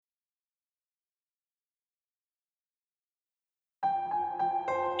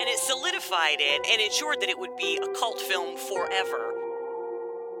solidified it and ensured that it would be a cult film forever.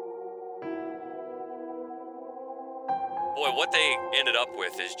 Boy, what they ended up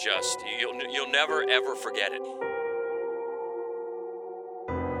with is just, you'll never, ever forget it.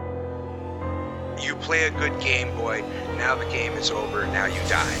 You play a good game, boy. Now the game is over. Now you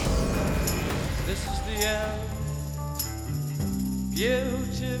die. This is the end,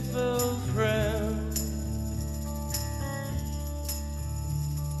 beautiful friend.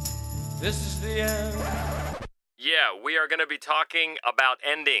 This is the end. Yeah, we are going to be talking about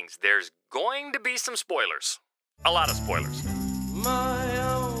endings. There's going to be some spoilers. A lot of spoilers. My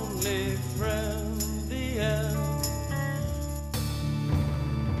only friend, the end.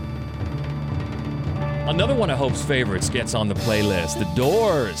 Another one of Hope's favorites gets on the playlist, The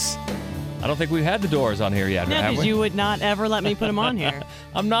Doors. I don't think we've had The Doors on here yet, No, have because we? you would not ever let me put them on here.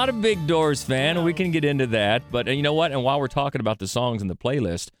 I'm not a big Doors fan, and we can get into that. But you know what? And while we're talking about the songs in the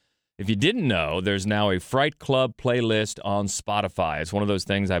playlist, if you didn't know, there's now a Fright Club playlist on Spotify. It's one of those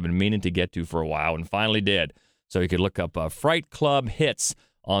things I've been meaning to get to for a while and finally did. So you could look up Fright Club hits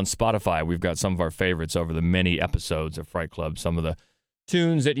on Spotify. We've got some of our favorites over the many episodes of Fright Club, some of the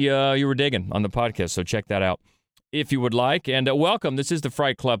tunes that you were digging on the podcast. So check that out if you would like. And welcome. This is the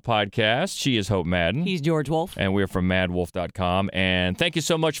Fright Club podcast. She is Hope Madden. He's George Wolf. And we're from madwolf.com. And thank you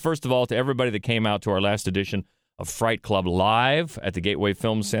so much, first of all, to everybody that came out to our last edition of Fright Club Live at the Gateway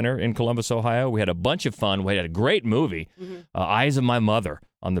Film Center in Columbus, Ohio. We had a bunch of fun. We had a great movie, Eyes of My Mother,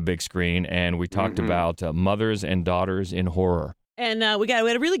 on the big screen. And we talked about mothers and daughters in horror. And we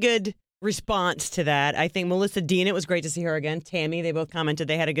had a really good response to that. I think Melissa Dean, it was great to see her again. Tammy, they both commented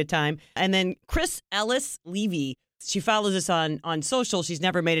they had a good time. And then Chris Ellis Levy, she follows us on social. She's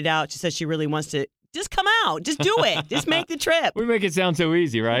never made it out. She says she really wants to just come out. Just do it. Just make the trip. We make it sound so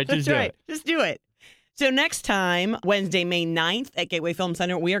easy, right? That's right. Just do it. So next time, Wednesday, May 9th at Gateway Film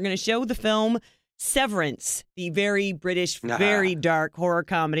Center, we are going to show the film Severance, the very British, very dark horror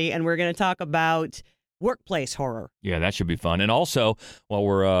comedy. And we're going to talk about workplace horror. Yeah, that should be fun. And also, while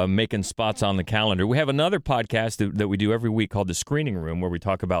we're making spots on the calendar, we have another podcast that we do every week called The Screening Room, where we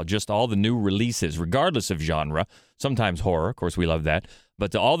talk about just all the new releases, regardless of genre, sometimes horror. Of course, we love that.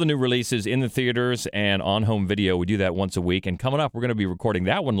 But all the new releases in the theaters and on home video, we do that once a week. And coming up, we're going to be recording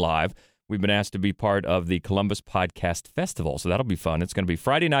that one live. We've been asked to be part of the Columbus Podcast Festival, so that'll be fun. It's going to be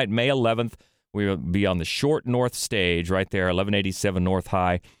Friday night, May 11th. We'll be on the Short North stage right there, 1187 North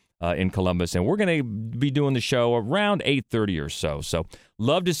High in Columbus, and we're going to be doing the show around 8:30 or so. So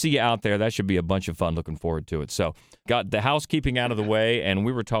love to see you out there. That should be a bunch of fun. Looking forward to it. So got the housekeeping out of the way, and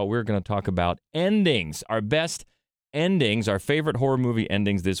we were going to talk about endings, our best endings, our favorite horror movie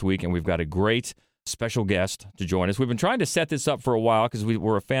endings this week, and we've got a great special guest to join us. We've been trying to set this up for a while because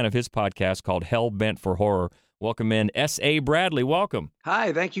we're a fan of his podcast called Hell Bent for Horror. Welcome in, S.A. Bradley. Welcome.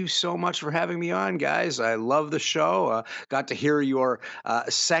 Hi, thank you so much for having me on, guys. I love the show. Got to hear your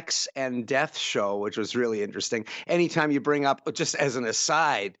sex and death show, which was really interesting. Anytime you bring up, just as an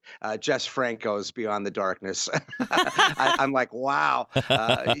aside, Jess Franco's Beyond the Darkness, I'm like, wow,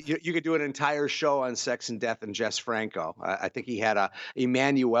 you could do an entire show on sex and death and Jess Franco. I think he had a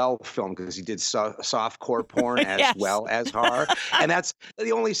Emmanuel film because he did softcore porn as well as horror. And that's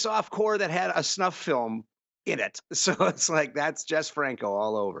the only softcore that had a snuff film in it. So it's like, that's Jess Franco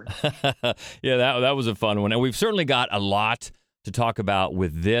all over. Yeah, that was a fun one. And we've certainly got a lot to talk about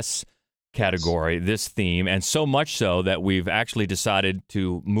with this category, this theme, and so much so that we've actually decided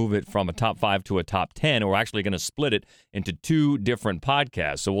to move it from a top 5 to a top 10, and we're actually going to split it into 2 different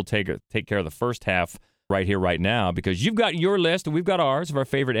podcasts. So we'll take care of the first half right here, right now, because you've got your list and we've got ours of our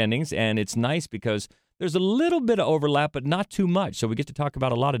favorite endings, and it's nice because there's a little bit of overlap, but not too much. So we get to talk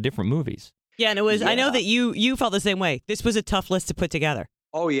about a lot of different movies. Yeah, and it was. Yeah. I know that you felt the same way. This was a tough list to put together.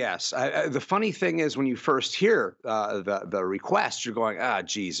 Oh, yes. The funny thing is when you first hear the request, you're going,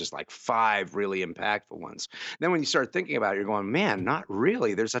 geez, there's like 5 really impactful ones. Then when you start thinking about it, you're going, man, not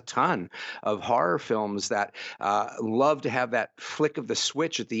really. There's a ton of horror films that love to have that flick of the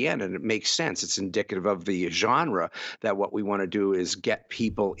switch at the end, and it makes sense. It's indicative of the genre that what we want to do is get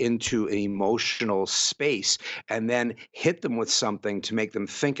people into an emotional space and then hit them with something to make them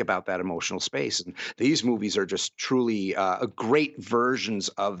think about that emotional space. And these movies are just truly a great version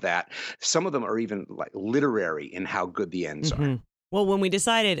of that. Some of them are even like literary in how good the ends are. Well, when we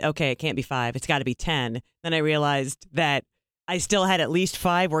decided, okay, it can't be 5, it's got to be 10, then I realized that I still had at least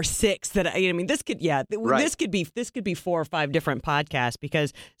 5 or 6 that this could this could be 4 or 5 different podcasts,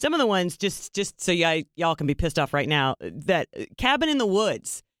 because some of the ones just so y'all can be pissed off right now, that Cabin in the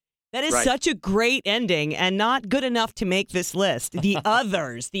Woods, that is such a great ending and not good enough to make this list. The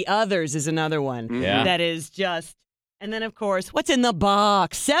Others is another one that is just And then, of course, what's in the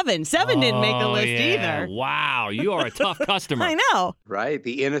box? Seven. Seven didn't make the list either. Wow, you are a tough customer. I know. Right.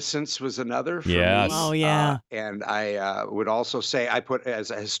 The Innocents was another for Yes. me. Oh, yeah. And I would also say I put as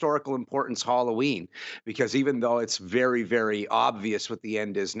a historical importance Halloween, because even though it's very, very obvious what the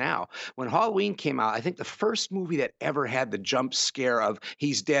end is now, when Halloween came out, I think the first movie that ever had the jump scare of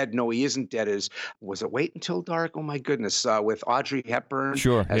he's dead, no, he isn't dead was it Wait Until Dark? Oh, my goodness. With Audrey Hepburn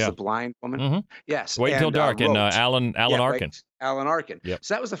as the blind woman. Mm-hmm. Yes. Wait Until Dark and Alan Arkin. Alan Arkin. Yep.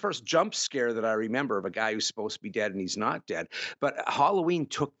 So that was the first jump scare that I remember of a guy who's supposed to be dead and he's not dead. But Halloween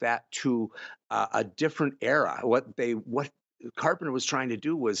took that to a different era. What Carpenter was trying to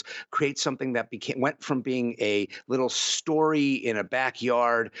do was create something that went from being a little story in a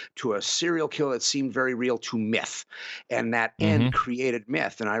backyard to a serial killer that seemed very real to myth. And that end created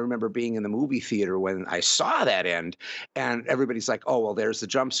myth. And I remember being in the movie theater when I saw that end, and everybody's like, oh, well, there's the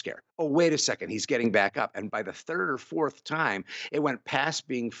jump scare. Oh, wait a second, he's getting back up. And by the third or fourth time, it went past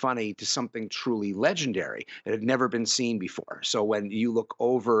being funny to something truly legendary. It had never been seen before. So when you look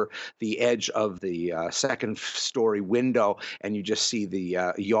over the edge of the second story window and you just see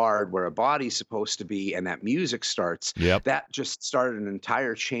the yard where a body's supposed to be and that music starts, that just started an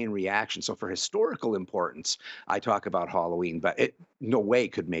entire chain reaction. So for historical importance, I talk about Halloween, but it no way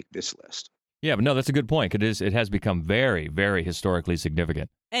could make this list. Yeah, but no, that's a good point. It has become very, very historically significant.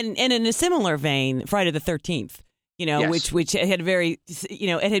 And in a similar vein, Friday the 13th, which had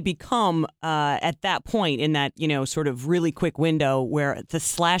it had become at that point in that, sort of really quick window where the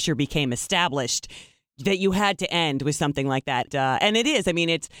slasher became established, that you had to end with something like that. And it is. I mean,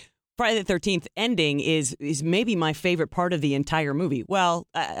 it's Friday the 13th ending is maybe my favorite part of the entire movie. Well,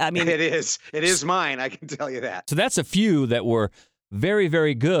 I mean, it is. It is mine. I can tell you that. So that's a few that were very,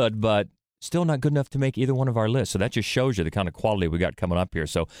 very good, but still not good enough to make either one of our lists. So that just shows you the kind of quality we got coming up here.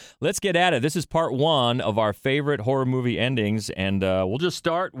 So let's get at it. This is part one of our favorite horror movie endings, and we'll just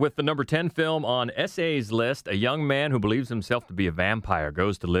start with the number 10 film on SA's list. A young man who believes himself to be a vampire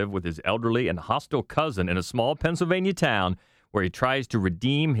goes to live with his elderly and hostile cousin in a small Pennsylvania town where he tries to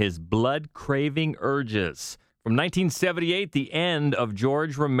redeem his blood-craving urges. From 1978, the end of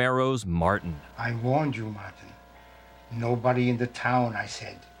George Romero's Martin. I warned you, Martin. Nobody in the town, I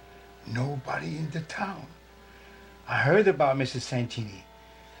said. Nobody in the town. I heard about Mrs. Santini.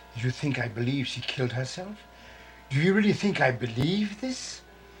 You think I believe she killed herself? Do you really think I believe this?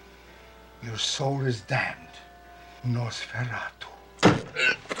 Your soul is damned. Nosferatu.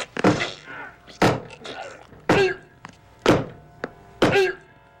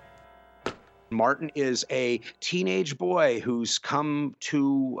 Martin is a teenage boy who's come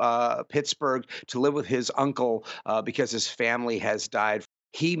to Pittsburgh to live with his uncle because his family has died.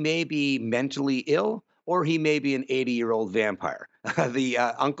 He may be mentally ill, or he may be an 80-year-old vampire. The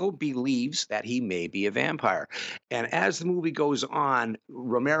uncle believes that he may be a vampire. And as the movie goes on,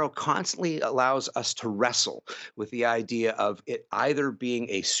 Romero constantly allows us to wrestle with the idea of it either being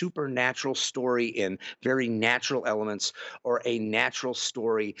a supernatural story in very natural elements or a natural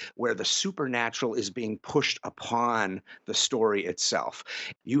story where the supernatural is being pushed upon the story itself.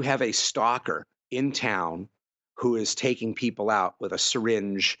 You have a stalker in town who is taking people out with a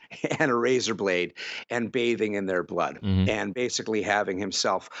syringe and a razor blade and bathing in their blood and basically having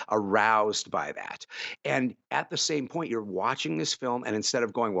himself aroused by that. And at the same point, you're watching this film, and instead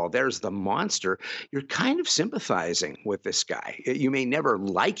of going, well, there's the monster, you're kind of sympathizing with this guy. You may never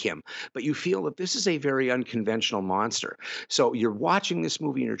like him, but you feel that this is a very unconventional monster. So you're watching this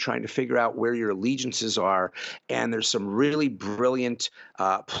movie and you're trying to figure out where your allegiances are. And there's some really brilliant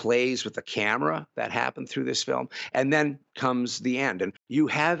plays with the camera that happen through this film. And then comes the end. And you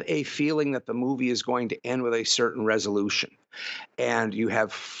have a feeling that the movie is going to end with a certain resolution. And you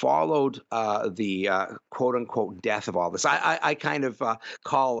have followed the quote-unquote death of all this. I kind of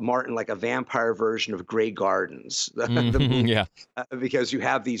call Martin like a vampire version of Grey Gardens, the movie, because you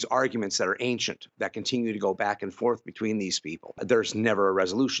have these arguments that are ancient, that continue to go back and forth between these people. There's never a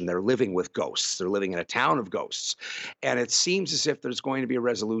resolution. They're living with ghosts. They're living in a town of ghosts. And it seems as if there's going to be a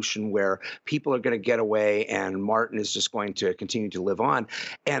resolution where people are going to get away and Martin is just going to continue to live on.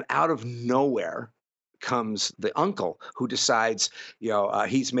 And out of nowhere comes the uncle who decides,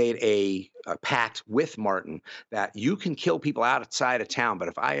 he's made a pact with Martin that you can kill people outside of town, but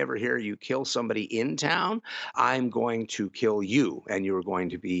if I ever hear you kill somebody in town, I'm going to kill you and you're going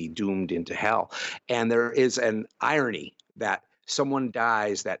to be doomed into hell. And there is an irony that someone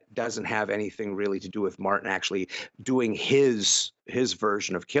dies that doesn't have anything really to do with Martin actually doing his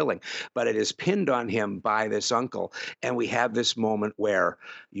version of killing, but it is pinned on him by this uncle. And we have this moment where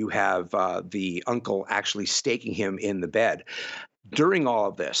you have the uncle actually staking him in the bed. During all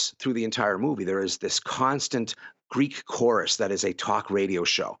of this, through the entire movie, there is this constant Greek chorus that is a talk radio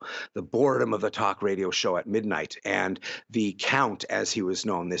show, the boredom of the talk radio show at midnight. And the Count, as he was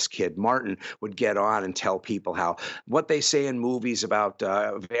known, this kid, Martin, would get on and tell people how what they say in movies about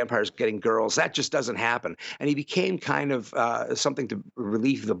vampires getting girls, that just doesn't happen. And he became kind of something to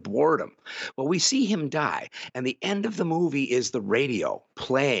relieve the boredom. Well, we see him die. And the end of the movie is the radio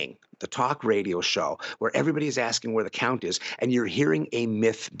playing the talk radio show where everybody is asking where the Count is, and you're hearing a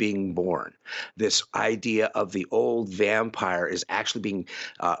myth being born. This idea of the old vampire is actually being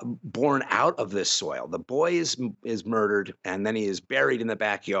born out of this soil. The boy is murdered, and then he is buried in the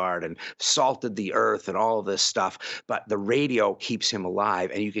backyard and salted the earth and all of this stuff. But the radio keeps him alive,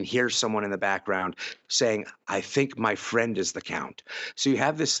 and you can hear someone in the background saying, "I think my friend is the Count." So you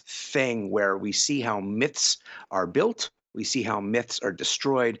have this thing where we see how myths are built, we see how myths are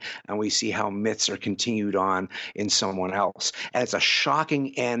destroyed, and we see how myths are continued on in someone else. And it's a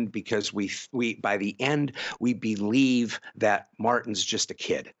shocking end because we by the end, we believe that Martin's just a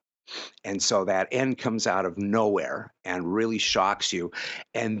kid. And so that end comes out of nowhere and really shocks you.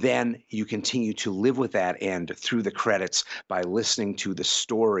 And then you continue to live with that end through the credits by listening to the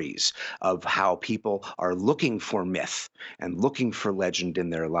stories of how people are looking for myth and looking for legend in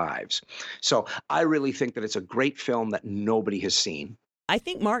their lives. So I really think that it's a great film that nobody has seen. I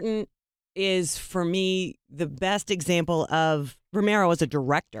think Martin is, for me, the best example of Romero as a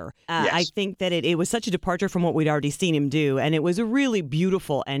director. Yes. I think that it was such a departure from what we'd already seen him do, and it was a really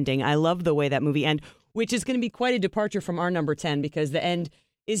beautiful ending. I love the way that movie ended, which is going to be quite a departure from our number 10, because the end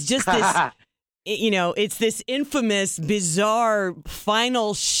is just this... it's this infamous, bizarre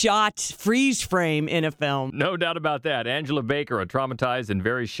final shot freeze frame in a film. No doubt about that. Angela Baker, a traumatized and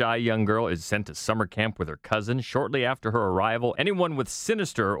very shy young girl, is sent to summer camp with her cousin. Shortly after her arrival, anyone with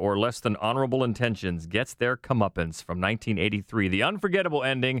sinister or less than honorable intentions gets their comeuppance. From 1983, the unforgettable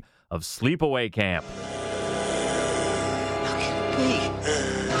ending of Sleepaway Camp. How can it be?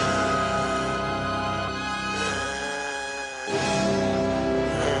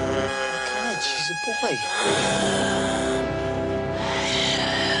 She's a boy.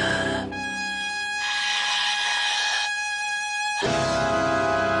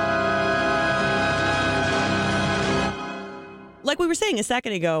 Like we were saying a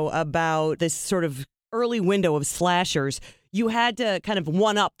second ago about this sort of early window of slashers, you had to kind of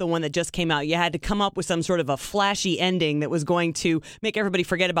one-up the one that just came out. You had to come up with some sort of a flashy ending that was going to make everybody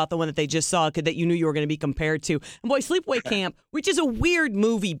forget about the one that they just saw, that you knew you were going to be compared to. And boy, Sleepaway Camp, which is a weird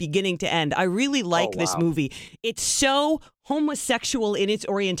movie beginning to end. I really like this movie. It's so homosexual in its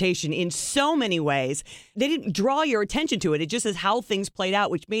orientation in so many ways. They didn't draw your attention to it. It just is how things played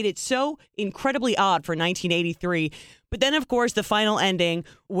out, which made it so incredibly odd for 1983. But then, of course, the final ending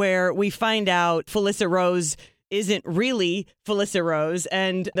where we find out Felissa Rose isn't really Felissa Rose,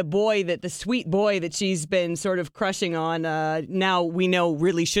 and the sweet boy that she's been sort of crushing on, now we know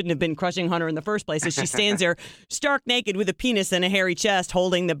really shouldn't have been crushing on her in the first place, as she stands there stark naked with a penis and a hairy chest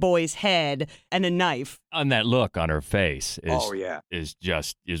holding the boy's head and a knife. And that look on her face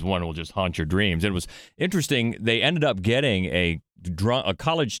is one will just haunt your dreams. It was interesting. They ended up getting a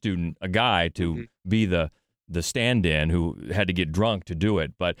college student, a guy, to be the stand-in who had to get drunk to do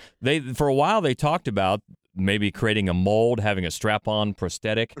it. But for a while they talked about maybe creating a mold, having a strap-on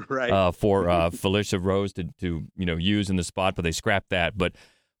prosthetic for Felissa Rose to use in the spot, but they scrapped that. But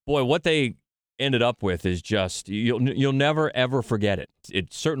boy, what they ended up with is just you'll never ever forget it.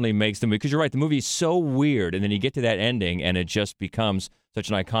 It certainly makes the movie, because you're right, the movie is so weird, and then you get to that ending, and it just becomes such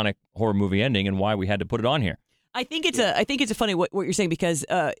an iconic horror movie ending, and why we had to put it on here. I think it's a funny what you're saying, because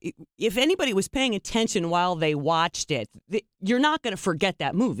if anybody was paying attention while they watched it, you're not going to forget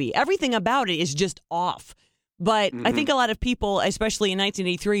that movie. Everything about it is just off. But I think a lot of people, especially in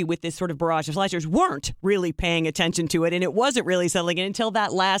 1983, with this sort of barrage of slashers, weren't really paying attention to it, and it wasn't really settling in until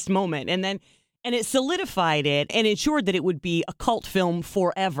that last moment, and it solidified it and ensured that it would be a cult film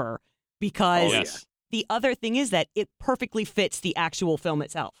forever. Because the other thing is that it perfectly fits the actual film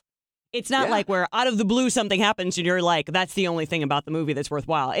itself. It's not like where out of the blue something happens and you're like, that's the only thing about the movie that's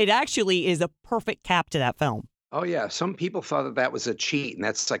worthwhile. It actually is a perfect cap to that film. Oh, yeah. Some people thought that was a cheat, and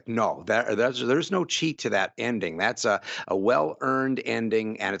that's like, no, there's no cheat to that ending. That's a well-earned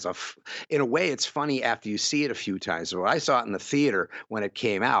ending, and in a way, it's funny after you see it a few times. Well, I saw it in the theater when it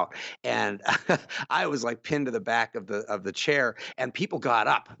came out, and I was like pinned to the back of the chair, and people got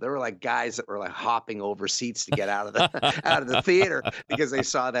up. There were like guys that were like hopping over seats to get out of the theater because they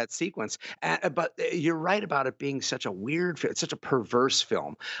saw that sequence. But you're right about it being such a weird, it's such a perverse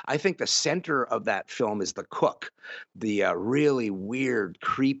film. I think the center of that film is the cook. The really weird,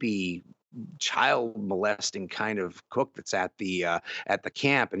 creepy child molesting kind of cook that's at the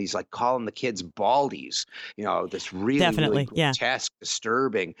camp, and he's like calling the kids baldies. This really grotesque,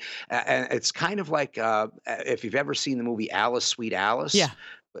 disturbing, and it's kind of like if you've ever seen the movie Alice, Sweet Alice. Yeah.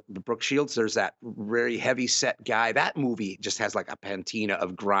 Brooke Shields, there's that very heavy set guy. That movie just has like a patina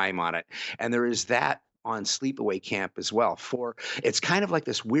of grime on it. And there is that on Sleepaway Camp as well. It's kind of like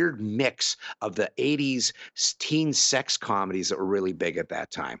this weird mix of the 80s teen sex comedies that were really big at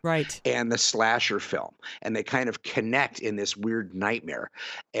that time. Right. And the slasher film. And they kind of connect in this weird nightmare.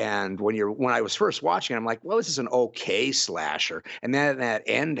 And when I was first watching it, I'm like, well, this is an okay slasher. And then that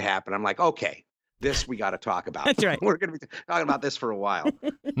end happened. I'm like, okay, this we got to talk about. That's right. We're going to be talking about this for a while.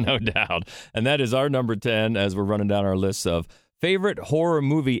 No doubt. And that is our number 10 as we're running down our lists of favorite horror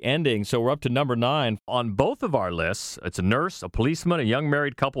movie endings. So we're up to number 9 on both of our lists. It's a nurse, a policeman, a young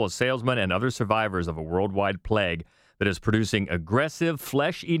married couple, a salesman, and other survivors of a worldwide plague that is producing aggressive,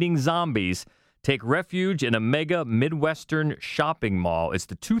 flesh-eating zombies take refuge in a mega Midwestern shopping mall. It's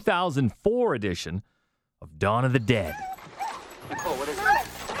the 2004 edition of Dawn of the Dead. Oh, what is that?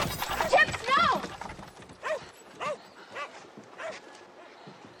 Chips, no!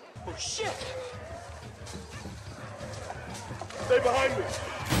 Oh, shit! Stay behind me!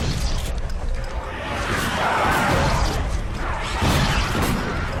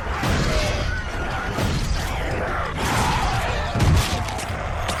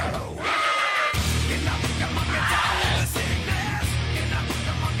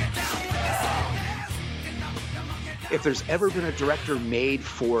 If there's ever been a director made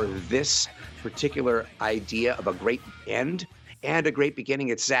for this particular idea of a great end and a great beginning,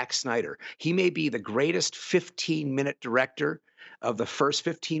 it's Zack Snyder. He may be the greatest 15-minute director of the first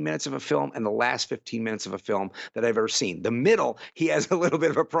 15 minutes of a film and the last 15 minutes of a film that I've ever seen. The middle, he has a little bit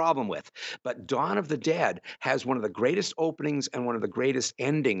of a problem with. But Dawn of the Dead has one of the greatest openings and one of the greatest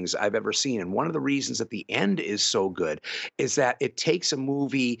endings I've ever seen. And one of the reasons that the end is so good is that it takes a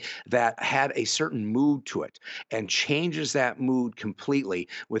movie that had a certain mood to it and changes that mood completely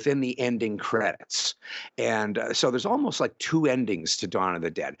within the ending credits. And so there's almost like two endings to Dawn of the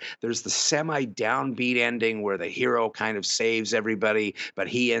Dead. There's the semi-downbeat ending where the hero kind of saves everybody, but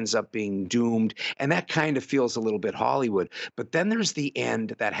he ends up being doomed. And that kind of feels a little bit Hollywood. But then there's the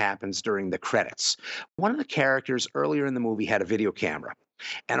end that happens during the credits. One of the characters earlier in the movie had a video camera.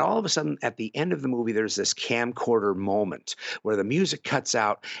 And all of a sudden, at the end of the movie, there's this camcorder moment where the music cuts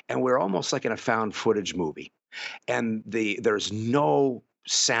out and we're almost like in a found footage movie. And there's no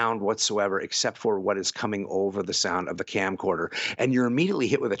sound whatsoever except for what is coming over the sound of the camcorder, and you're immediately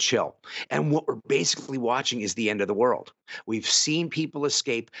hit with a chill. And what we're basically watching is the end of the world. We've seen people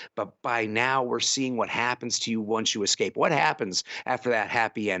escape, but by now we're seeing what happens to you once you escape. What happens after that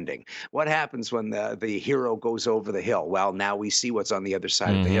happy ending? What happens when the hero goes over the hill? Well, now we see what's on the other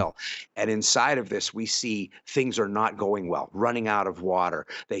side of the hill. And inside of this, we see things are not going well, running out of water.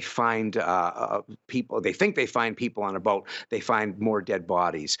 They find people, they think they find people on a boat. They find more dead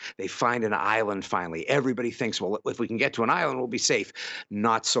bodies. They find an island finally. Everybody thinks, well, if we can get to an island, we'll be safe.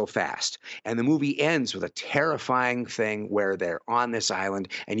 Not so fast. And the movie ends with a terrifying thing where they're on this island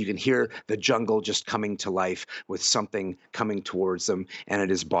and you can hear the jungle just coming to life with something coming towards them, and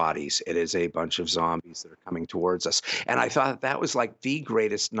it is bodies. It is a bunch of zombies that are coming towards us. And I thought that was like the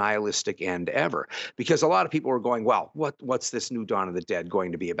greatest nihilistic end ever, because a lot of people were going, well, what's this new Dawn of the Dead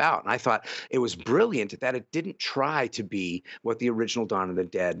going to be about? And I thought it was brilliant that it didn't try to be what the original Dawn of the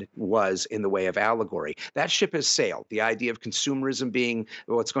Dead was in the way of allegory. That ship has sailed. The idea of consumerism being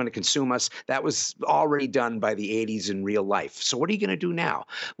what's going to consume us, that was already done by the 80s in real life. So what are you going to do now?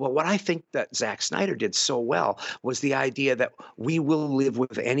 Well, what I think that Zack Snyder did so well was the idea that we will live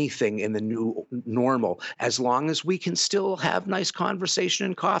with anything in the new normal as long as we can still have nice conversation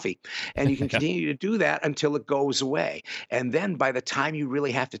and coffee. And you can continue to do that until it goes away. And then by the time you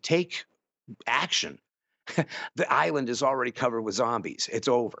really have to take action, the island is already covered with zombies. It's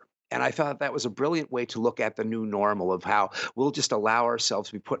over. And I thought that was a brilliant way to look at the new normal of how we'll just allow ourselves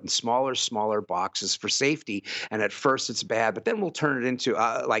to be put in smaller boxes for safety. And at first it's bad, but then we'll turn it into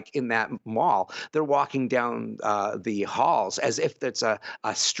like in that mall, they're walking down the halls as if it's a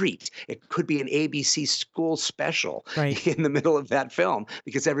street. It could be an ABC school special in the middle of that film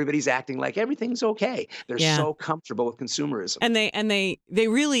because everybody's acting like everything's okay. They're so comfortable with consumerism. And they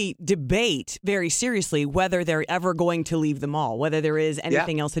really debate very seriously whether they're ever going to leave the mall, whether there is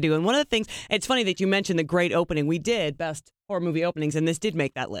anything else to do. And one of the things, it's funny that you mentioned the great opening. We did best horror movie openings, and this did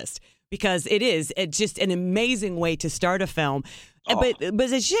make that list because it's just an amazing way to start a film. But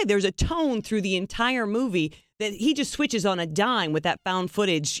as you said, there's a tone through the entire movie that he just switches on a dime with that found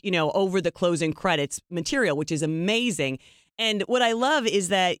footage, over the closing credits material, which is amazing. And what I love is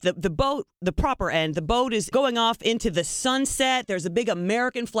that the boat, the proper end, the boat is going off into the sunset. There's a big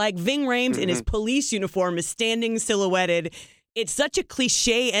American flag. Ving Rhames in his police uniform is standing silhouetted. It's such a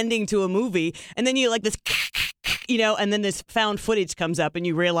cliche ending to a movie. And then you like this, and then this found footage comes up and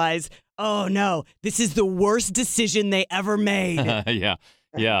you realize, oh no, this is the worst decision they ever made.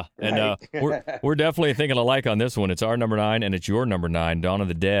 Yeah. And we're definitely thinking alike on this one. It's our number 9 and it's your number 9, Dawn of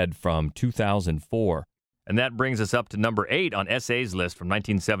the Dead from 2004. And that brings us up to number 8 on SA's list from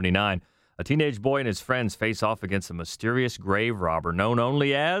 1979. A teenage boy and his friends face off against a mysterious grave robber known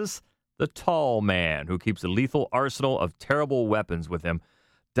only as the Tall Man, who keeps a lethal arsenal of terrible weapons with him.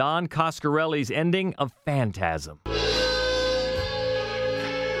 Don Coscarelli's ending of Phantasm.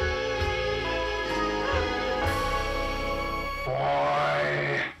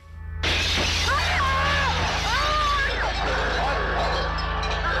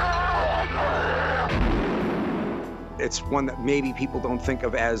 It's one that maybe people don't think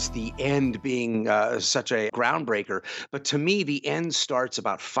of as the end being such a groundbreaker. But to me, the end starts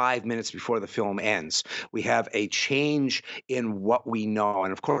about 5 minutes before the film ends. We have a change in what we know.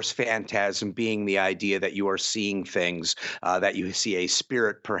 And of course, phantasm being the idea that you are seeing things, that you see a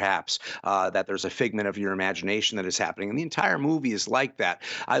spirit perhaps, that there's a figment of your imagination that is happening. And the entire movie is like that.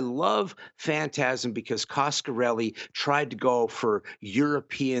 I love Phantasm because Coscarelli tried to go for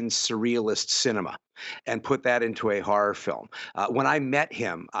European surrealist cinema and put that into a horror film. When I met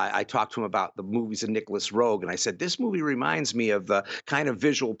him, I talked to him about the movies of Nicholas Roeg, and I said, this movie reminds me of the kind of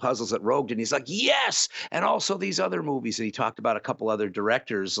visual puzzles that Roeg did. And he's like, yes! And also these other movies. And he talked about a couple other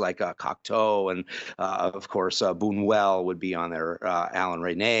directors like Cocteau and, of course, Buñuel would be on there, Alan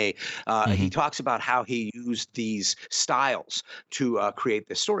Rene. He talks about how he used these styles to create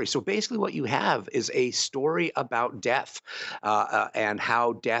this story. So basically what you have is a story about death and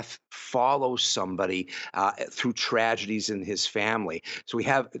how death follows somebody through tragedies in his family. So we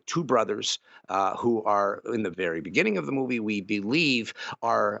have two brothers who are, in the very beginning of the movie, we believe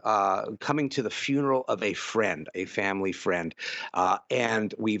are coming to the funeral of a friend, a family friend.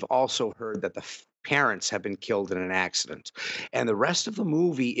 And we've also heard that the parents have been killed in an accident. And the rest of the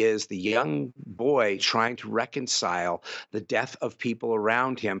movie is the young boy trying to reconcile the death of people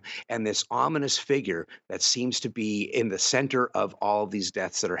around him and this ominous figure that seems to be in the center of all of these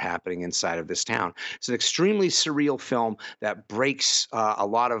deaths that are happening inside of this town. It's an extremely surreal film that breaks a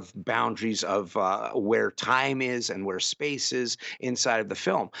lot of boundaries of where time is and where space is inside of the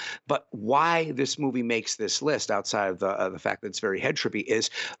film. But why this movie makes this list, outside of the fact that it's very head trippy,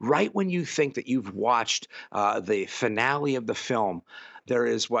 is right when you think that you've watched the finale of the film, there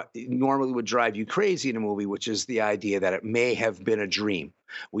is what normally would drive you crazy in a movie, which is the idea that it may have been a dream.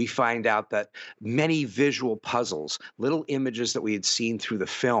 We find out that many visual puzzles, little images that we had seen through the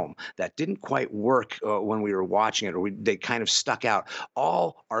film that didn't quite work when we were watching it, or they kind of stuck out,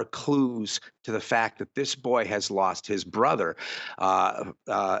 all are clues to the fact that this boy has lost his brother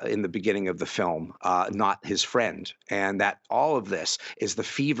in the beginning of the film, not his friend. And that all of this is the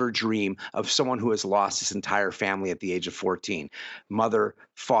fever dream of someone who has lost his entire family at the age of 14. Mother,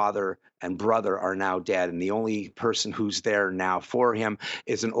 father, and brother are now dead, and the only person who's there now for him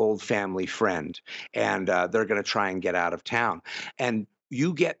is an old family friend, and they're going to try and get out of town. And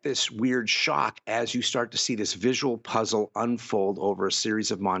you get this weird shock as you start to see this visual puzzle unfold over a series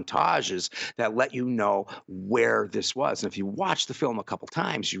of montages that let you know where this was. And if you watch the film a couple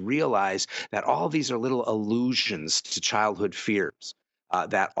times, you realize that all of these are little allusions to childhood fears.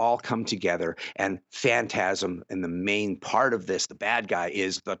 That all come together, and Phantasm, and the main part of this, the bad guy,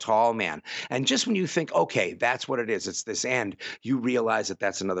 is the Tall Man. And just when you think, okay, that's what it is, it's this end, you realize that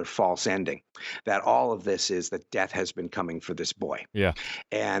that's another false ending, that all of this is that death has been coming for this boy. Yeah.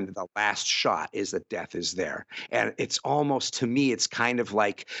 And the last shot is that death is there. And it's almost, to me, it's kind of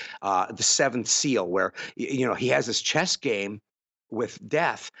like the Seventh Seal, where, he has this chess game with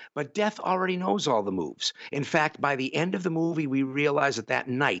death, but death already knows all the moves. In fact, by the end of the movie, we realize that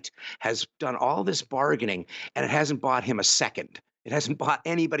knight has done all this bargaining, and it hasn't bought him a second. It hasn't bought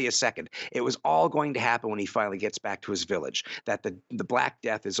anybody a second. It was all going to happen when he finally gets back to his village, that the Black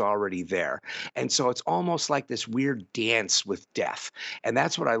Death is already there. And so it's almost like this weird dance with death. And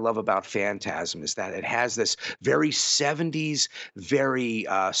that's what I love about Phantasm, is that it has this very 70s, very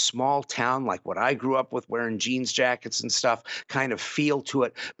small town, like what I grew up with, wearing jeans jackets and stuff, kind of feel to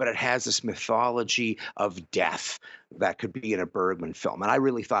it. But it has this mythology of death that could be in a Bergman film. And I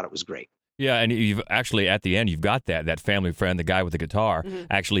really thought it was great. Yeah, and you've actually, at the end, you've got that family friend, the guy with the guitar,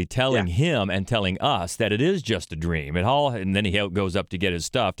 actually telling him and telling us that it is just a dream. And then he goes up to get his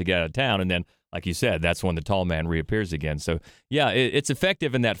stuff to get out of town, and then, like you said, that's when the Tall Man reappears again. So, yeah, it's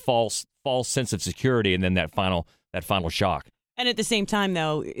effective in that false sense of security, and then that final that final shock. And at the same time,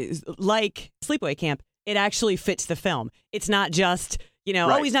 though, like Sleepaway Camp, it actually fits the film. It's not just, Right.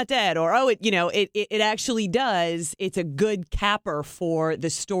 oh, he's not dead, or, oh, it actually does. It's a good capper for the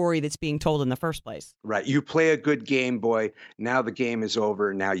story that's being told in the first place. Right. You play a good game, boy. Now the game is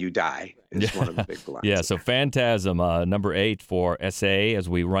over. Now you die. Is one of the big lines. Yeah, so Phantasm, number 8 for SA, as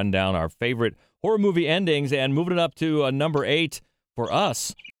we run down our favorite horror movie endings, and moving it up to number 8 for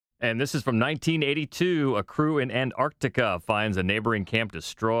us. And this is from 1982. A crew in Antarctica finds a neighboring camp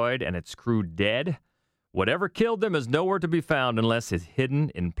destroyed and its crew dead. Whatever killed them is nowhere to be found unless it's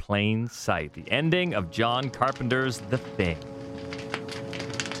hidden in plain sight. The ending of John Carpenter's The Thing.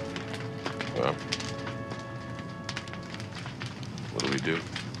 Well, what do we do?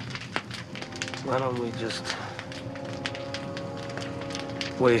 Why don't we just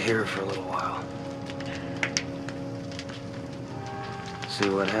wait here for a little while? See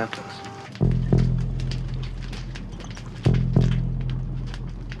what happens.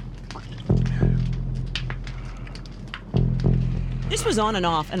 This was on and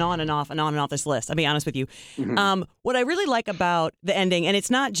off and on and off and on and off this list. I'll be honest with you. Mm-hmm. What I really like about the ending, and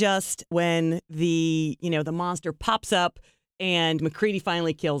it's not just when the monster pops up and McCready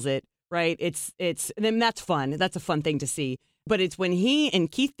finally kills it, right? Then that's fun. That's a fun thing to see. But it's when he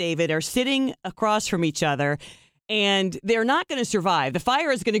and Keith David are sitting across from each other, and they're not going to survive. The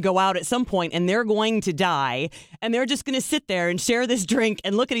fire is going to go out at some point, and they're going to die. And they're just going to sit there and share this drink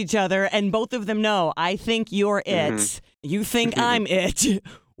and look at each other, and both of them know, I think you're it. Mm-hmm. You think I'm it.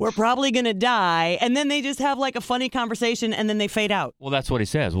 We're probably going to die. And then they just have like a funny conversation, and then they fade out. Well, that's what he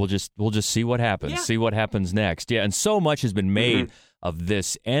says. We'll just see what happens. Yeah. See what happens next. Yeah, and so much has been made of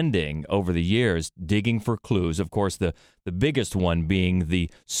this ending over the years, digging for clues. Of course, the biggest one being the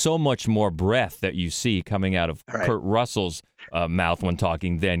so much more breath that you see coming out of Kurt Russell's mouth when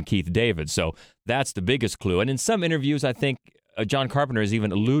talking than Keith David. So that's the biggest clue. And in some interviews, I think John Carpenter has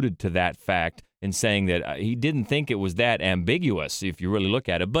even alluded to that fact in saying that he didn't think it was that ambiguous if you really look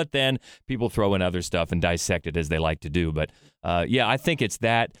at it. But then people throw in other stuff and dissect it as they like to do. But yeah, I think it's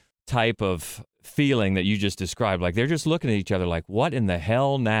that type of feeling that you just described. Like they're just looking at each other like, what in the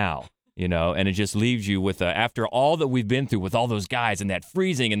hell now? And it just leaves you with, after all that we've been through with all those guys and that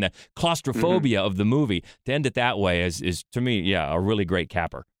freezing and the claustrophobia of the movie, to end it that way is to me, yeah, a really great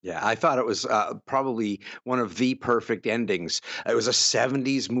capper. Yeah, I thought it was probably one of the perfect endings. It was a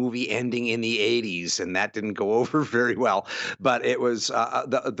 70s movie ending in the 80s, and that didn't go over very well. But it was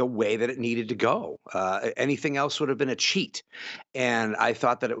the way that it needed to go. Anything else would have been a cheat. And I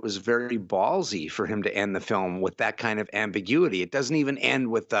thought that it was very ballsy for him to end the film with that kind of ambiguity. It doesn't even end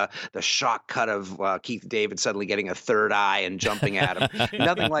with the shock cut of Keith David suddenly getting a third eye and jumping at him.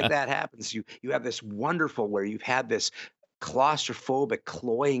 Nothing like that happens. You have this wonderful where you've had this claustrophobic,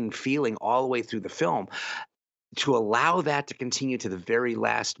 cloying feeling all the way through the film. To allow that to continue to the very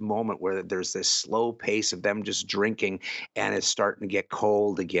last moment where there's this slow pace of them just drinking and it's starting to get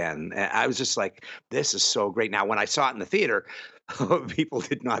cold again. And I was just like, this is so great. Now, when I saw it in the theater, people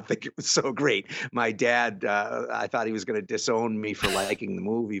did not think it was so great. My dad, I thought he was going to disown me for liking the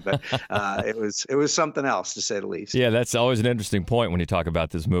movie, but it was something else, to say the least. Yeah, that's always an interesting point when you talk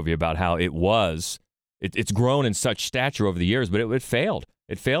about this movie, about how it was. It's grown in such stature over the years, but it failed.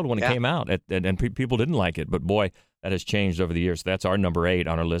 It failed when it came out, and people didn't like it. But boy, that has changed over the years. So that's our number 8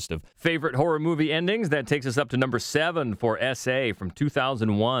 on our list of favorite horror movie endings. That takes us up to number 7 for SA from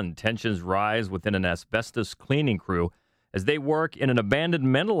 2001. Tensions rise within an asbestos cleaning crew as they work in an abandoned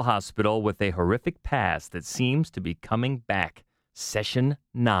mental hospital with a horrific past that seems to be coming back. Session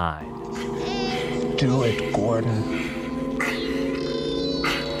 9. Do it, Gordon.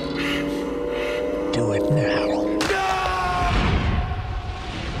 Do it now.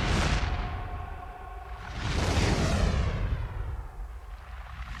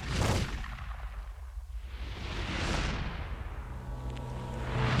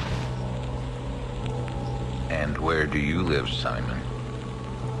 And where do you live, Simon?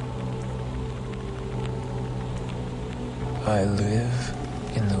 I live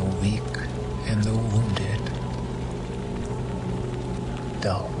in the weak and the wounded.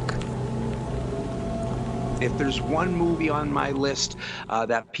 Dark. If there's one movie on my list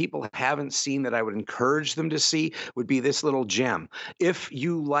that people haven't seen that I would encourage them to see, would be this little gem. If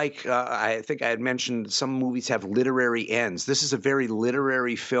you like, I think I had mentioned some movies have literary ends. This is a very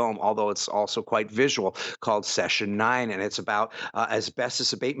literary film, although it's also quite visual, called Session 9, and it's about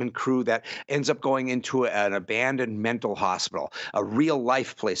asbestos abatement crew that ends up going into an abandoned mental hospital, a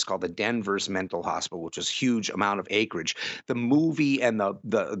real-life place called the Denver's Mental Hospital, which is huge amount of acreage. The movie and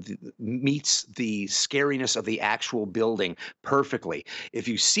the meets the scariness smoothness of the actual building perfectly. If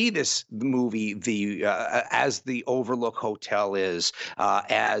you see this movie, as the Overlook Hotel is,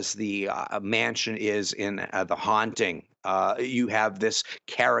 as the mansion is in The Haunting, you have this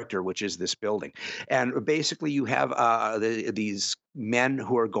character, which is this building. And basically you have these men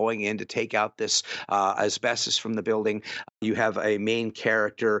who are going in to take out this asbestos from the building. You have a main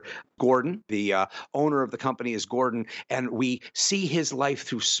character, Gordon. The owner of the company is Gordon, and we see his life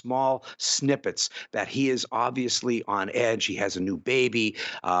through small snippets that he is obviously on edge. He has a new baby.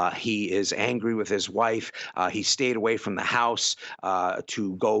 He is angry with his wife. He stayed away from the house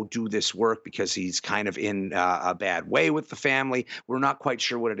to go do this work because he's kind of in a bad way with the family. We're not quite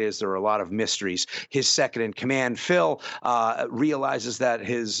sure what it is. There are a lot of mysteries. His second in command, Phil, realizes that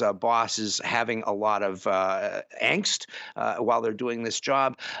his boss is having a lot of angst while they're doing this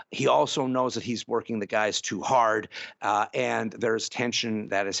job. He also knows that he's working the guys too hard, and there's tension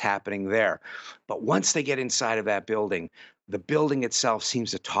that is happening there. But once they get inside of that building, the building itself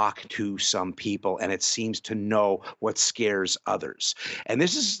seems to talk to some people, and it seems to know what scares others. And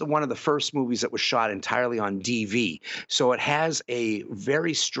this is one of the first movies that was shot entirely on DV. So it has a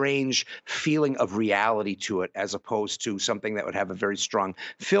very strange feeling of reality to it, as opposed to something that would have a very strong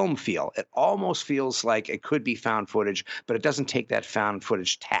film feel. It almost feels like it could be found footage, but it doesn't take that found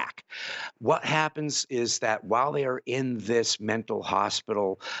footage tack. What happens is that while they are in this mental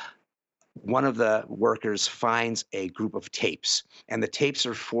hospital, one of the workers finds a group of tapes, and the tapes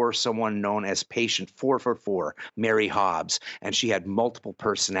are for someone known as Patient 444, Mary Hobbs, and she had multiple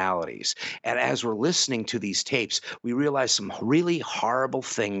personalities. And as we're listening to these tapes, we realize some really horrible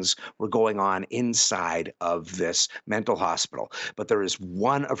things were going on inside of this mental hospital. But there is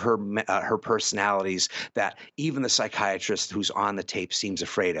one of her personalities that even the psychiatrist who's on the tape seems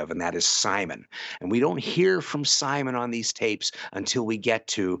afraid of, and that is Simon. And we don't hear from Simon on these tapes until we get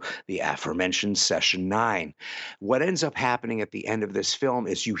to the aforementioned session 9. What ends up happening at the end of this film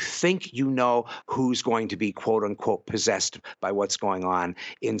is you think you know who's going to be quote unquote possessed by what's going on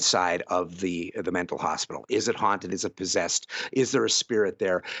inside of the mental hospital. Is it haunted? Is it possessed? Is there a spirit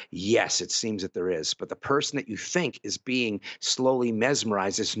there? Yes, it seems that there is. But the person that you think is being slowly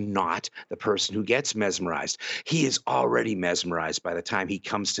mesmerized is not the person who gets mesmerized. He is already mesmerized by the time he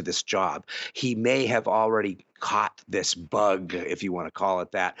comes to this job. He may have already caught this bug, if you want to call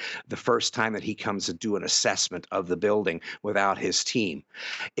it that, the first time that he comes to do an assessment of the building without his team.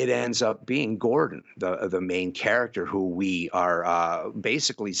 It ends up being Gordon, the main character who we are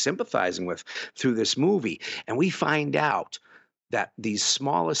basically sympathizing with through this movie. And we find out that these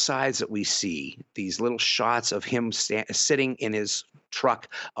small asides that we see, these little shots of him sitting in his truck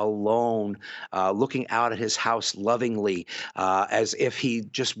alone, looking out at his house lovingly, as if he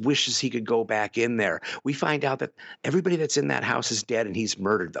just wishes he could go back in there. We find out that everybody that's in that house is dead and he's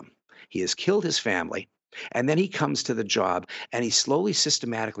murdered them. He has killed his family. And then he comes to the job and he slowly,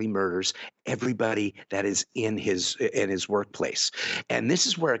 systematically murders everybody that is in his workplace. And this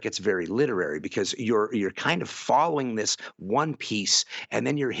is where it gets very literary, because you're kind of following this one piece and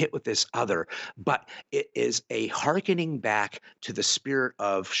then you're hit with this other. But it is a hearkening back to the spirit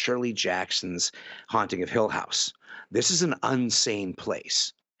of Shirley Jackson's Haunting of Hill House. This is an unsane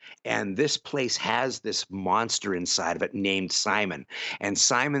place. And this place has this monster inside of it named Simon. And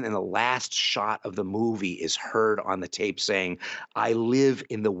Simon, in the last shot of the movie, is heard on the tape saying, "I live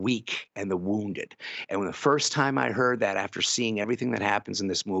in the weak and the wounded." And when the first time I heard that, after seeing everything that happens in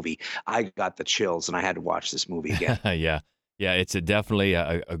this movie, I got the chills and I had to watch this movie again. Yeah, it's definitely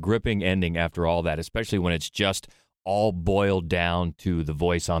a gripping ending after all that, especially when it's just all boiled down to the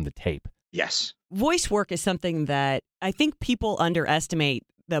voice on the tape. Yes. Voice work is something that I think people underestimate.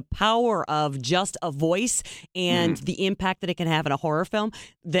 The power of just a voice and the impact that it can have in a horror film.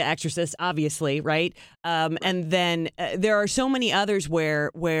 The Exorcist, obviously, right? And then there are so many others where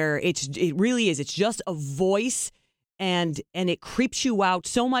it really is. It's just a voice, and it creeps you out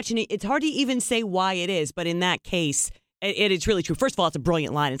so much, and it's hard to even say why it is. But in that case, it's really true. First of all, it's a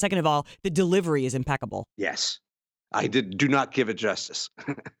brilliant line, and second of all, the delivery is impeccable. Yes. I do not give it justice.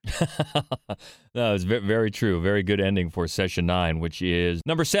 No, it's very true. Very good ending for session 9, which is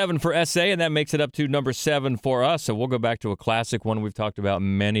number 7 for SA, and that makes it up to number 7 for us. So we'll go back to a classic one we've talked about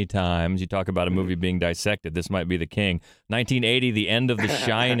many times. You talk about a movie being dissected. This might be the king. 1980, The End of The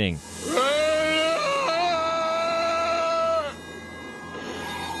Shining.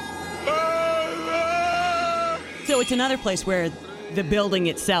 So it's another place where the building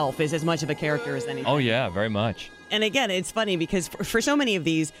itself is as much of a character as anything. Oh, yeah, very much. And again, it's funny because for so many of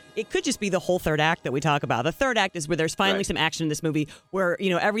these, it could just be the whole third act that we talk about. The third act is where there's finally some action in this movie where,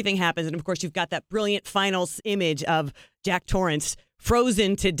 everything happens. And of course, you've got that brilliant final image of Jack Torrance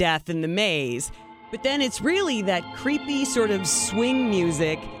frozen to death in the maze. But then it's really that creepy sort of swing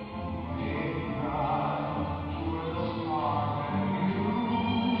music.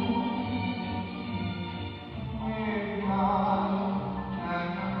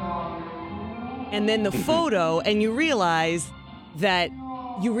 And then the photo, and you realize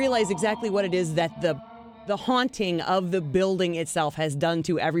exactly what it is that the haunting of the building itself has done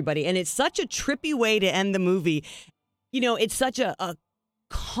to everybody. And it's such a trippy way to end the movie. You know, it's such a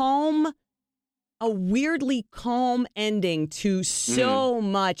calm, a weirdly calm ending to so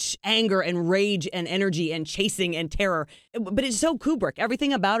much anger and rage and energy and chasing and terror. But it's so Kubrick.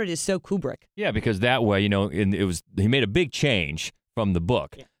 Everything about it is so Kubrick. Yeah, because that way, you know, he made a big change from the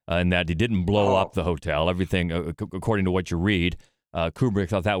book. Yeah. In that he didn't blow up the hotel. Everything, according to what you read, Kubrick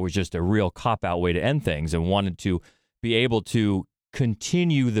thought that was just a real cop-out way to end things and wanted to be able to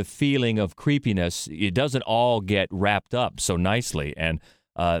continue the feeling of creepiness. It doesn't all get wrapped up so nicely, and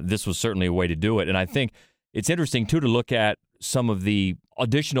this was certainly a way to do it. And I think it's interesting, too, to look at some of the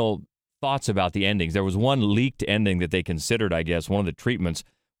additional thoughts about the endings. There was one leaked ending that they considered, I guess. One of the treatments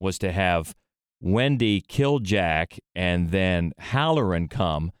was to have Wendy kill Jack and then Halloran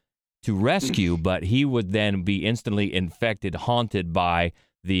come to rescue, but he would then be instantly infected, haunted by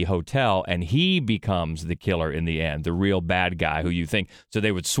the hotel, and he becomes the killer in the end, the real bad guy who you think. So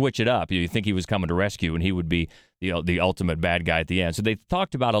they would switch it up. You think he was coming to rescue, and he would be the ultimate bad guy at the end. So they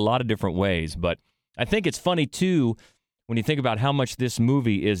talked about a lot of different ways, but I think it's funny, too, when you think about how much this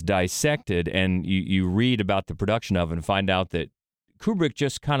movie is dissected, and you read about the production of it and find out that Kubrick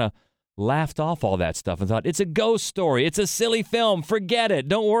just kind of laughed off all that stuff and thought, it's a ghost story. It's a silly film. Forget it.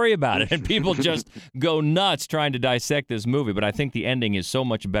 Don't worry about it. And people just go nuts trying to dissect this movie. But I think the ending is so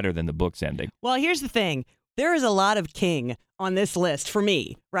much better than the book's ending. Well, here's the thing. There is a lot of King on this list for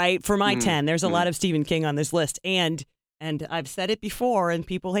me, right? For my 10, there's a lot of Stephen King on this list. And I've said it before, and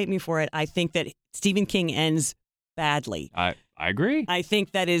people hate me for it. I think that Stephen King ends badly. I agree. I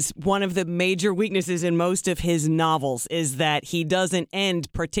think that is one of the major weaknesses in most of his novels, is that he doesn't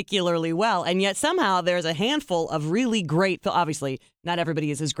end particularly well. And yet somehow there's a handful of really great, obviously not everybody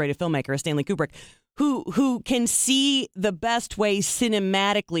is as great a filmmaker as Stanley Kubrick, who can see the best way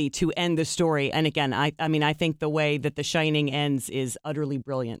cinematically to end the story. And again, I mean, I think the way that The Shining ends is utterly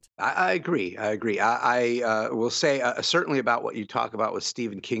brilliant. I agree. I will say certainly about what you talk about with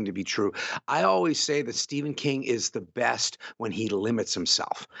Stephen King to be true. I always say that Stephen King is the best when he limits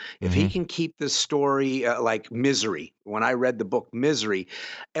himself. If he can keep the story like Misery. When I read the book Misery,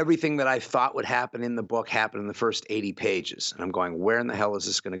 everything that I thought would happen in the book happened in the first 80 pages. And I'm going, where in the hell is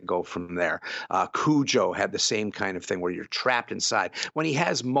this going to go from there? Cujo had the same kind of thing where you're trapped inside. When he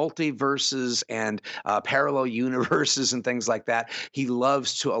has multiverses and parallel universes and things like that, he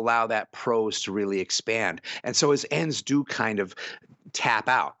loves to allow that prose to really expand. And so his ends do kind of tap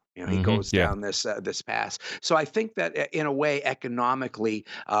out. You know, he goes down this path. So I think that in a way, economically,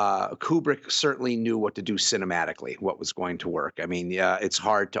 Kubrick certainly knew what to do cinematically, what was going to work. I mean, it's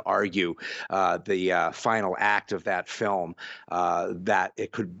hard to argue the final act of that film that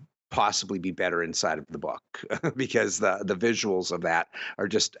it could possibly be better inside of the book because the visuals of that are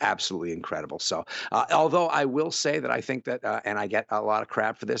just absolutely incredible. So although I will say that I think that, and I get a lot of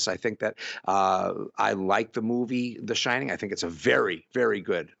crap for this, I think that I like the movie The Shining. I think it's a very, very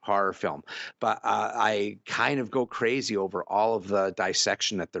good horror film, but I kind of go crazy over all of the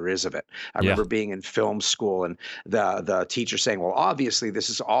dissection that there is of it. I remember being in film school and the teacher saying, well, obviously this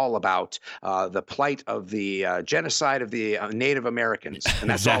is all about the plight of the genocide of the Native Americans. And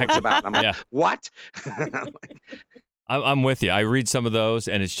that's all it's about. I'm like, what? I'm with you. I read some of those,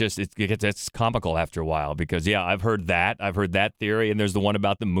 and it's comical after a while because, I've heard that theory, and there's the one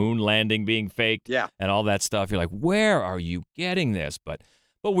about the moon landing being faked and all that stuff. You're like, where are you getting this? But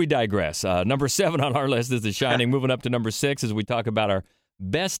we digress. Number 7 on our list is The Shining. Moving up to number 6 as we talk about our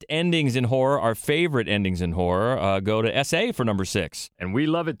best endings in horror, our favorite endings in horror. Go to SA for number 6. And we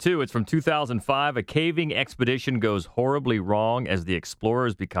love it, too. It's from 2005. A caving expedition goes horribly wrong as the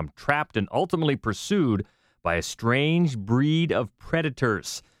explorers become trapped and ultimately pursued by a strange breed of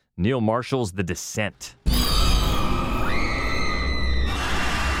predators. Neil Marshall's The Descent.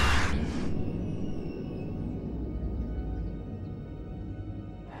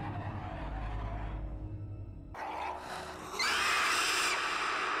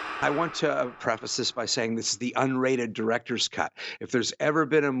 I want to preface this by saying this is the unrated director's cut. If there's ever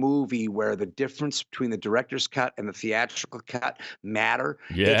been a movie where the difference between the director's cut and the theatrical cut matter,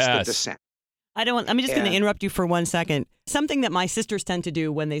 it's The Descent. I'm just going to interrupt you for 1 second. Something that my sisters tend to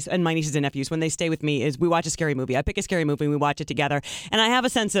do and my nieces and nephews, when they stay with me, is we watch a scary movie. I pick a scary movie and we watch it together. And I have a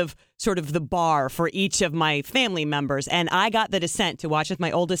sense of sort of the bar for each of my family members. And I got The Descent to watch with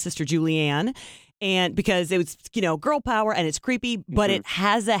my oldest sister, Julianne. And because it was, girl power and it's creepy, but it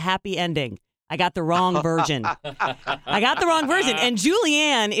has a happy ending. I got the wrong version. And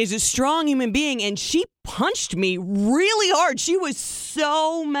Julianne is a strong human being, and she punched me really hard. She was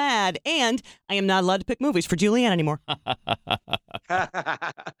so mad. And I am not allowed to pick movies for Julianne anymore.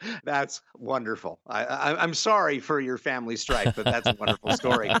 That's wonderful. I'm sorry for your family strife, but that's a wonderful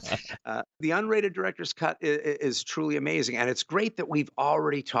story. The unrated director's cut is truly amazing. And it's great that we've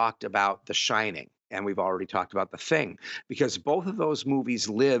already talked about The Shining. And we've already talked about The Thing, because both of those movies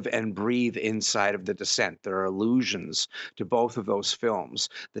live and breathe inside of The Descent. There are allusions to both of those films.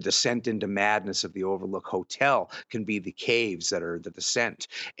 The descent into madness of the Overlook Hotel can be the caves that are The Descent,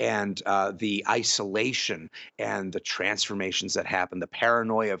 and the isolation and the transformations that happen, the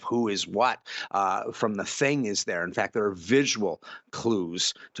paranoia of who is what from The Thing is there. In fact, there are visual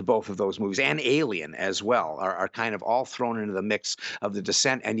clues to both of those movies, and Alien as well, are kind of all thrown into the mix of The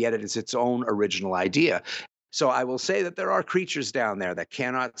Descent, and yet it is its own original idea. So I will say that there are creatures down there that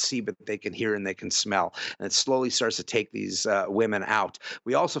cannot see, but they can hear and they can smell. And it slowly starts to take these women out.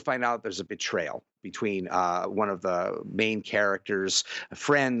 We also find out there's a betrayal between one of the main character's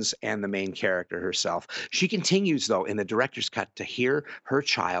friends and the main character herself. She continues, though, in the director's cut to hear her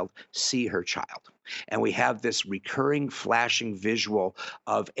child, see her child. And we have this recurring flashing visual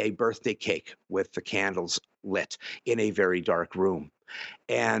of a birthday cake with the candles lit in a very dark room.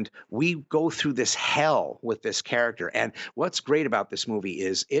 And we go through this hell with this character. And what's great about this movie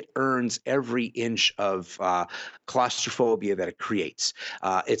is it earns every inch of claustrophobia that it creates.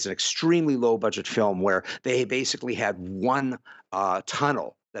 It's an extremely low budget film where they basically had one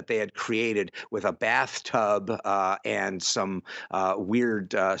tunnel that they had created with a bathtub and some weird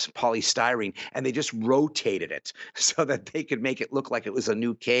polystyrene, and they just rotated it so that they could make it look like it was a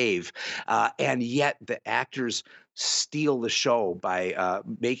new cave. And yet the actors steal the show by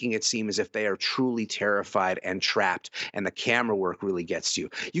making it seem as if they are truly terrified and trapped, and the camera work really gets you.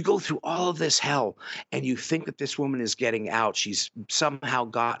 You go through all of this hell, and you think that this woman is getting out. She's somehow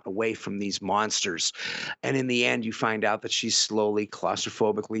got away from these monsters. And in the end, you find out that she's slowly,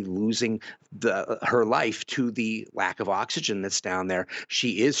 claustrophobically losing her life to the lack of oxygen that's down there.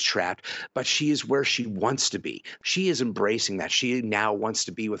 She is trapped, but she is where she wants to be. She is embracing that. She now wants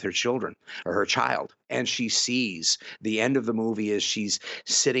to be with her children, or her child. And she sees the end of the movie is she's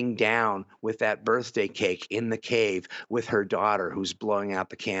sitting down with that birthday cake in the cave with her daughter who's blowing out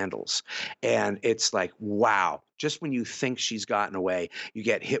the candles. And it's like, wow. Just when you think she's gotten away, you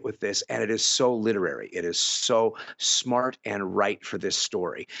get hit with this, and it is so literary. It is so smart and right for this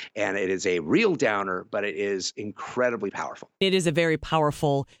story. And it is a real downer, but it is incredibly powerful. It is a very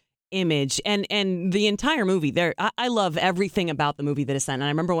powerful image, and the entire movie there. I love everything about the movie The Descent. And I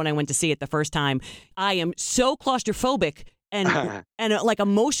remember when I went to see it the first time, I am so claustrophobic and like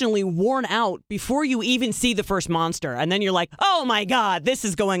emotionally worn out before you even see the first monster, and then you're like, oh my God, this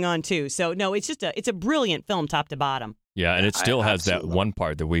is going on too. So no, it's a brilliant film top to bottom. Yeah, and it still has that one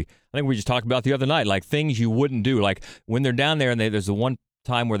part that I think we just talked about the other night, like things you wouldn't do, like when they're down there and there's the one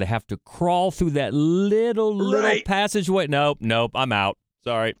time where they have to crawl through that little passageway. Nope, I'm out.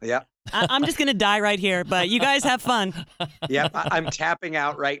 Sorry. Yeah. I'm just going to die right here, but you guys have fun. Yeah, I'm tapping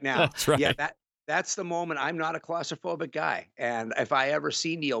out right now. That's right. Yeah, that's the moment. I'm not a claustrophobic guy. And if I ever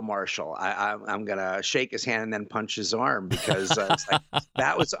see Neil Marshall, I'm going to shake his hand and then punch his arm, because it's like,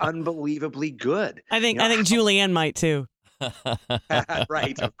 that was unbelievably good. I think Julianne might too.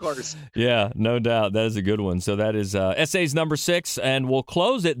 Right, of course. Yeah, no doubt. That is a good one. So that is Essays number 6, and we'll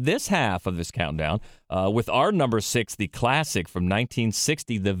close it this half of this countdown with our number 6, the classic from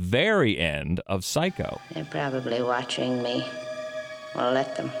 1960, The Very End of Psycho. They're probably watching me. Well,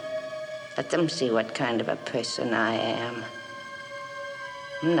 let them. Let them see what kind of a person I am.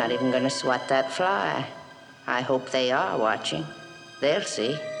 I'm not even going to swat that fly. I hope they are watching. They'll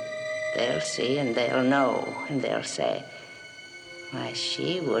see. They'll see, and they'll know, and they'll say, why,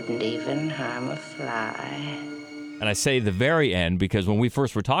 she wouldn't even harm a fly. And I say the very end because when we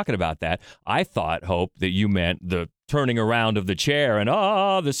first were talking about that, I thought, Hope, that you meant the turning around of the chair and,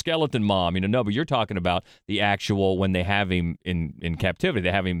 the skeleton mom. No, but you're talking about the actual, when they have him in captivity,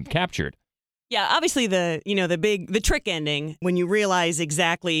 they have him captured. Yeah, obviously the trick ending, when you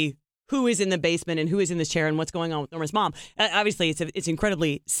exactly who is in the basement and who is in this chair and what's going on with Norma's mom. Obviously, it's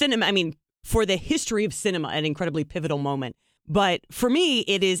incredibly cinema. I mean, for the history of cinema, an incredibly pivotal moment. But for me,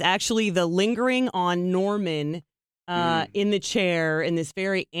 it is actually the lingering on Norman in the chair in this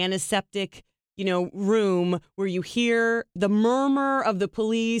very antiseptic room where you hear the murmur of the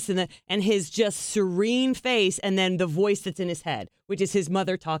police and his just serene face, and then the voice that's in his head, which is his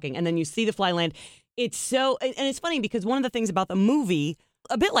mother talking, and then you see the fly land. It's so, and it's funny because one of the things about the movie,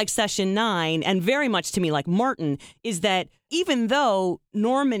 a bit like Session 9, and very much to me like Martin, is that even though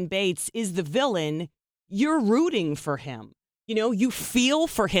Norman Bates is the villain, you're rooting for him. You feel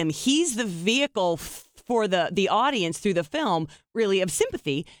for him. He's the vehicle for the audience through the film, really, of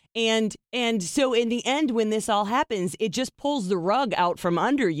sympathy. And so in the end, when this all happens, it just pulls the rug out from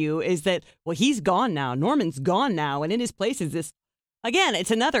under you, is that, well, he's gone now. Norman's gone now. And in his place is this, again,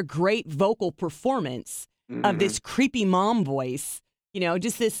 it's another great vocal performance of this creepy mom voice.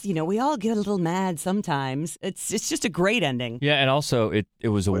 Just this, we all get a little mad sometimes. It's just a great ending. Yeah, and also it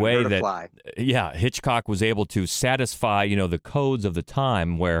was a way that, Hitchcock was able to satisfy, the codes of the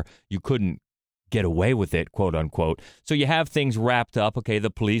time where you couldn't get away with it, quote unquote. So you have things wrapped up. Okay, the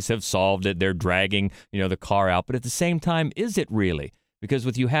police have solved it. They're dragging, the car out. But at the same time, is it really? Because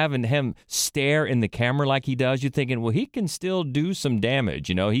with you having him stare in the camera like he does, you're thinking, well, he can still do some damage.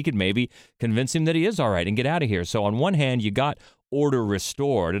 He could maybe convince him that he is all right and get out of here. So on one hand, you got order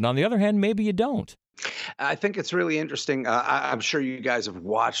restored, and on the other hand, maybe you don't. I think it's really interesting. I'm sure you guys have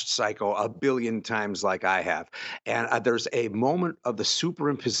watched Psycho a billion times like I have. And there's a moment of the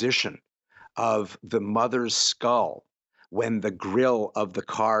superimposition of the mother's skull when the grill of the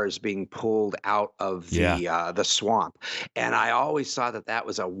car is being pulled out of the swamp. And I always thought that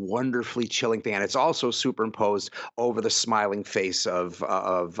was a wonderfully chilling thing. And it's also superimposed over the smiling face of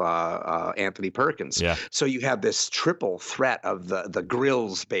Anthony Perkins. Yeah. So you have this triple threat of the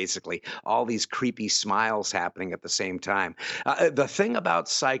grills, basically, all these creepy smiles happening at the same time. The thing about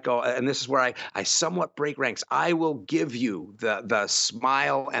Psycho, and this is where I somewhat break ranks, I will give you the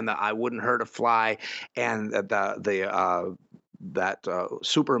smile and the I wouldn't hurt a fly and that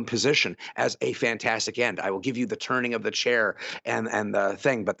superimposition as a fantastic end. I will give you the turning of the chair and the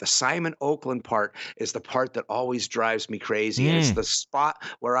thing, but the Simon Oakland part is the part that always drives me crazy. And it's the spot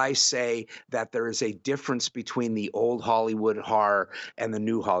where I say that there is a difference between the old Hollywood horror and the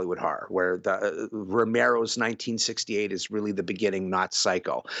new Hollywood horror, where the Romero's 1968 is really the beginning, not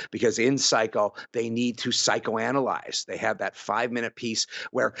Psycho. Because in Psycho, they need to psychoanalyze. They have that 5-minute piece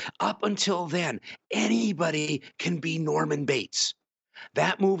where up until then, anybody can be Norman Bates.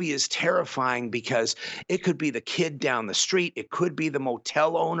 That movie is terrifying because it could be the kid down the street, it could be the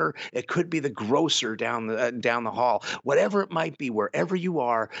motel owner, it could be the grocer down the hall. Whatever it might be, wherever you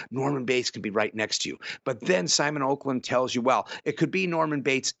are, Norman Bates can be right next to you. But then Simon Oakland tells you, well, it could be Norman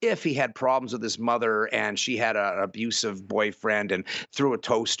Bates if he had problems with his mother and she had an abusive boyfriend and threw a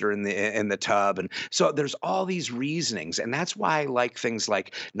toaster in the tub. And so there's all these reasonings, and that's why I like things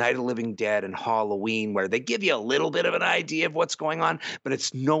like Night of the Living Dead and Halloween, where they give you a little bit of an idea of what's going on, but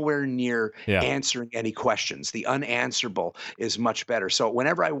it's nowhere near answering any questions. The unanswerable is much better. So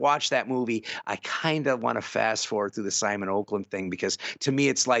whenever I watch that movie, I kind of want to fast forward through the Simon Oakland thing, because to me,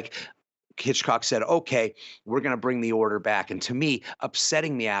 it's like Hitchcock said, okay, we're going to bring the order back. And to me,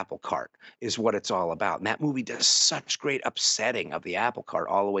 upsetting the apple cart is what it's all about. And that movie does such great upsetting of the apple cart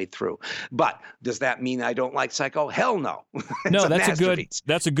all the way through. But does that mean I don't like Psycho? Hell no. No,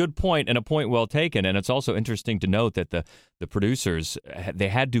 that's a good point, and a point well taken. And it's also interesting to note that the producers, they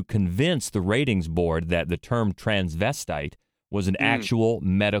had to convince the ratings board that the term transvestite was an actual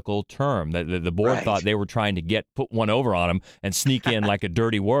medical term. The board thought they were trying to put one over on them and sneak in like a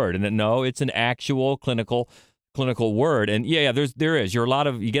dirty word. And then, no, it's an actual clinical word. And there is.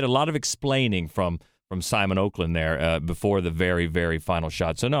 You get a lot of explaining from Simon Oakland there before the very, very final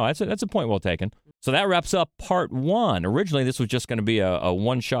shot. So no, that's a point well taken. So that wraps up part 1. Originally, this was just going to be a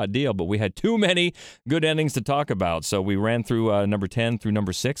one-shot deal, but we had too many good endings to talk about. So we ran through number 10 through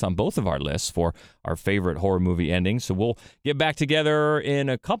number 6 on both of our lists for our favorite horror movie endings. So we'll get back together in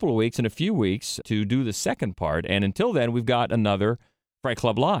a few weeks, to do the second part. And until then, we've got another Fright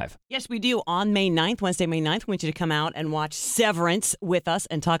Club Live. Yes, we do. On Wednesday, May 9th, we want you to come out and watch Severance with us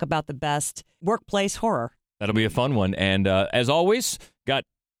and talk about the best workplace horror. That'll be a fun one. And as always, got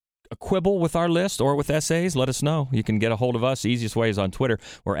a quibble with our list or with essays, let us know. You can get a hold of us. The easiest way is on Twitter.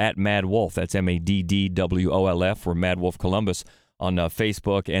 We're at Mad Wolf. That's MADDWOLF. We're Mad Wolf Columbus on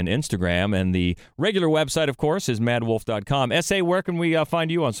Facebook and Instagram. And the regular website, of course, is madwolf.com. Essay, where can we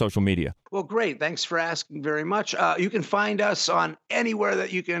find you on social media? Well, great. Thanks for asking very much. You can find us on anywhere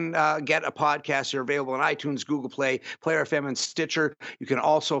that you can get a podcast. You're available on iTunes, Google Play, Player FM, and Stitcher. You can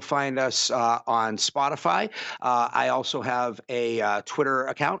also find us on Spotify. I also have a Twitter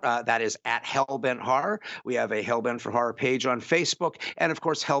account that is at Hellbent Horror. We have a Hellbent for Horror page on Facebook, and of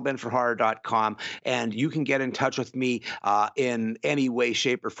course, hellbentforhorror.com. And you can get in touch with me in any way,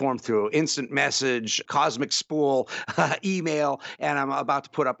 shape, or form through instant message, cosmic spool, email, and I'm about to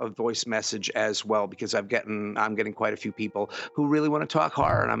put up a voice message as well, because I'm getting quite a few people who really want to talk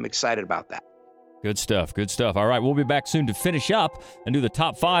horror, and I'm excited about that. Good stuff. Good stuff. All right, we'll be back soon to finish up and do the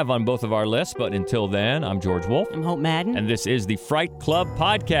top 5 on both of our lists. But until then, I'm George Wolf. I'm Hope Madden. And this is the Fright Club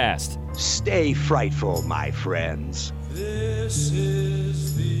Podcast. Stay frightful, my friends. This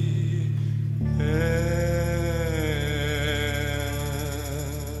is the end.